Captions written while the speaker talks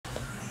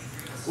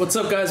What's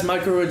up, guys?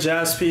 Michael with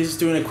Jaspys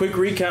doing a quick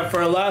recap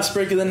for our last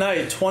break of the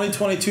night.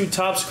 2022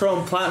 Topps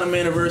Chrome Platinum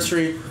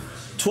Anniversary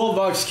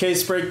 12-box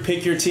case break.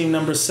 Pick your team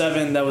number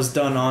 7. That was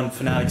done on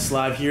Fanatics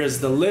Live. Here is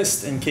the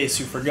list in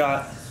case you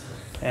forgot.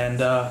 And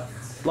a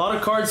lot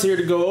of cards here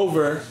to go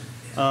over.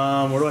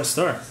 Where do I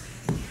start?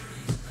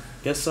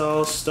 Guess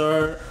I'll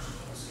start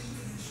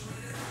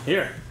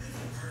here.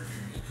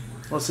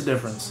 What's the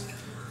difference?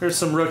 Here's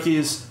some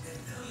rookies.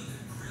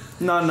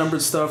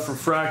 Non-numbered stuff,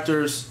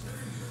 refractors.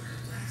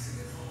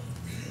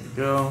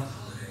 There we go.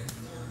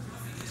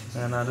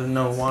 And I didn't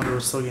know Wander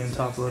was still getting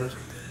top loaded.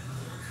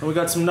 And we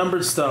got some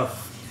numbered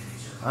stuff.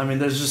 I mean,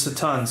 there's just a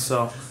ton,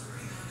 so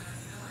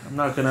I'm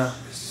not gonna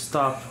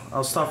stop.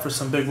 I'll stop for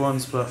some big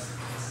ones, but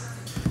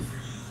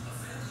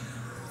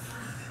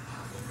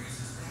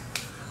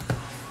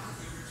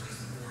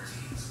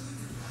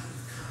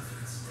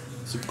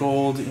it's a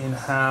gold in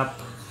Hap.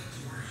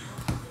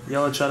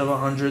 Yelich out of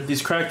 100.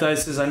 These cracked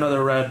ices, I know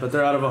they're red, but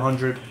they're out of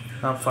 100,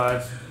 not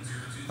 5.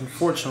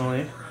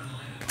 Unfortunately.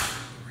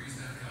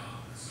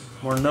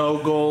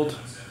 Morneau gold.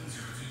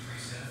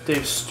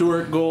 Dave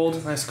Stewart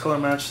gold. Nice color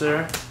match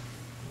there.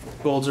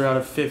 Golds are out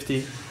of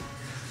 50.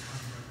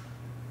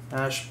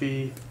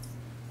 Ashby.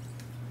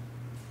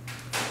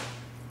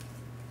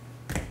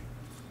 I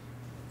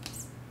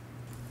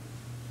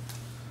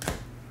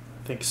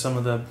think some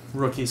of the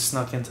rookies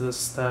snuck into this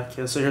stack.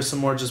 Yeah, so here's some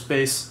more just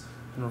base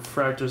and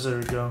refractors. There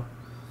we go.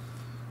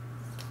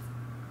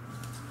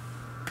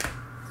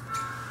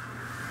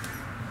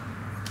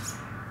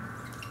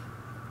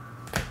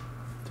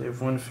 Dave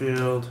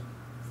Winfield.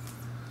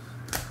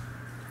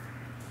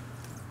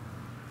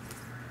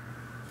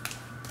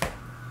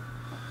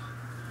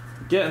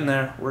 Getting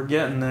there. We're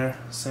getting there.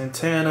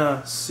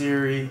 Santana,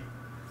 Siri.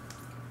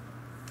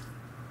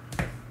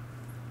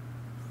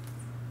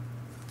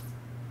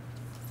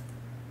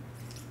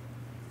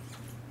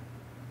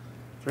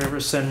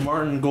 San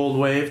Martin gold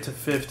wave to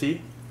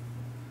 50.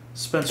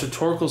 Spencer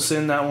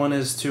Torkelson, that one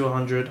is to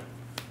 100.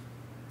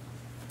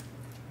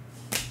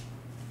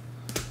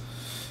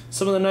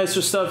 Some of the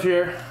nicer stuff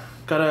here.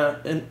 Got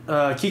a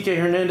Kike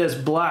Hernandez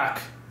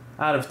black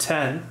out of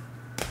 10.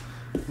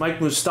 Mike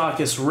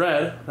Moustakas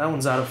red, that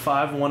one's out of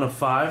 5, 1 of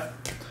 5.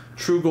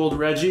 True Gold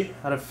Reggie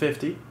out of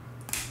 50.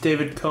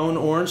 David Cohn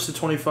orange to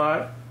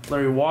 25.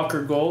 Larry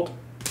Walker gold.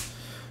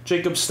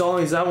 Jacob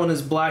Stallings, that one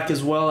is black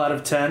as well out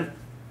of 10.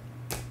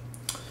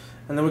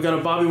 And then we got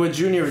a Bobby Witt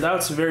Jr.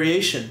 That's a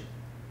variation.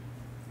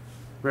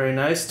 Very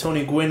nice.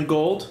 Tony Gwynn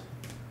gold.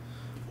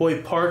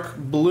 Hoy Park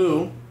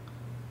blue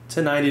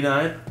to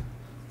 99.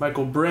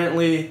 Michael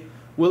Brantley.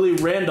 Willie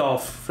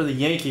Randolph for the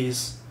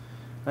Yankees.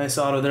 Nice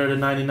auto there to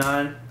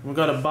 99. We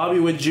got a Bobby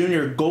Witt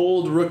Jr.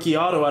 gold rookie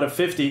auto out of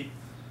 50.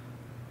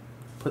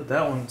 Put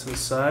that one to the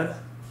side.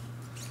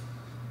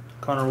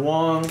 Connor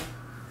Wong.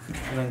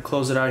 And then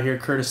close it out here.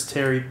 Curtis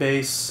Terry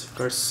base.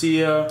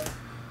 Garcia.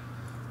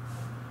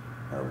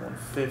 Out of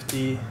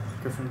 150.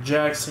 Griffin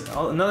Jackson.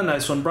 Oh, another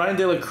nice one. Brian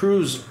De La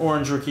Cruz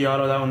orange rookie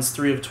auto. That one's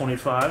 3 of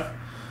 25.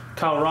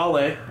 Kyle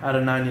Raleigh out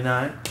of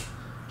 99.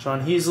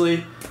 John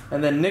Heasley.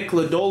 And then Nick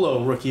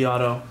Lodolo rookie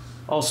auto.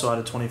 Also out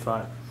of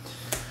 25.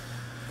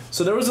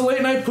 So there was a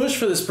late night push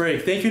for this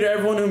break. Thank you to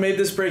everyone who made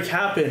this break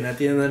happen at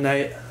the end of the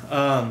night.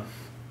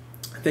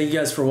 Thank you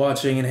guys for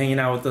watching and hanging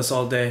out with us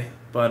all day.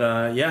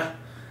 But yeah,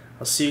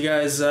 I'll see you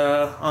guys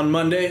on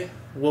Monday.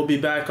 We'll be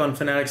back on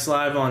Fanatics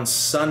Live on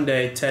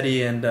Sunday,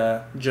 Teddy and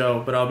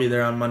Joe. But I'll be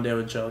there on Monday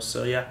with Joe.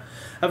 So yeah,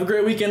 have a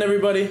great weekend,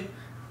 everybody.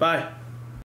 Bye.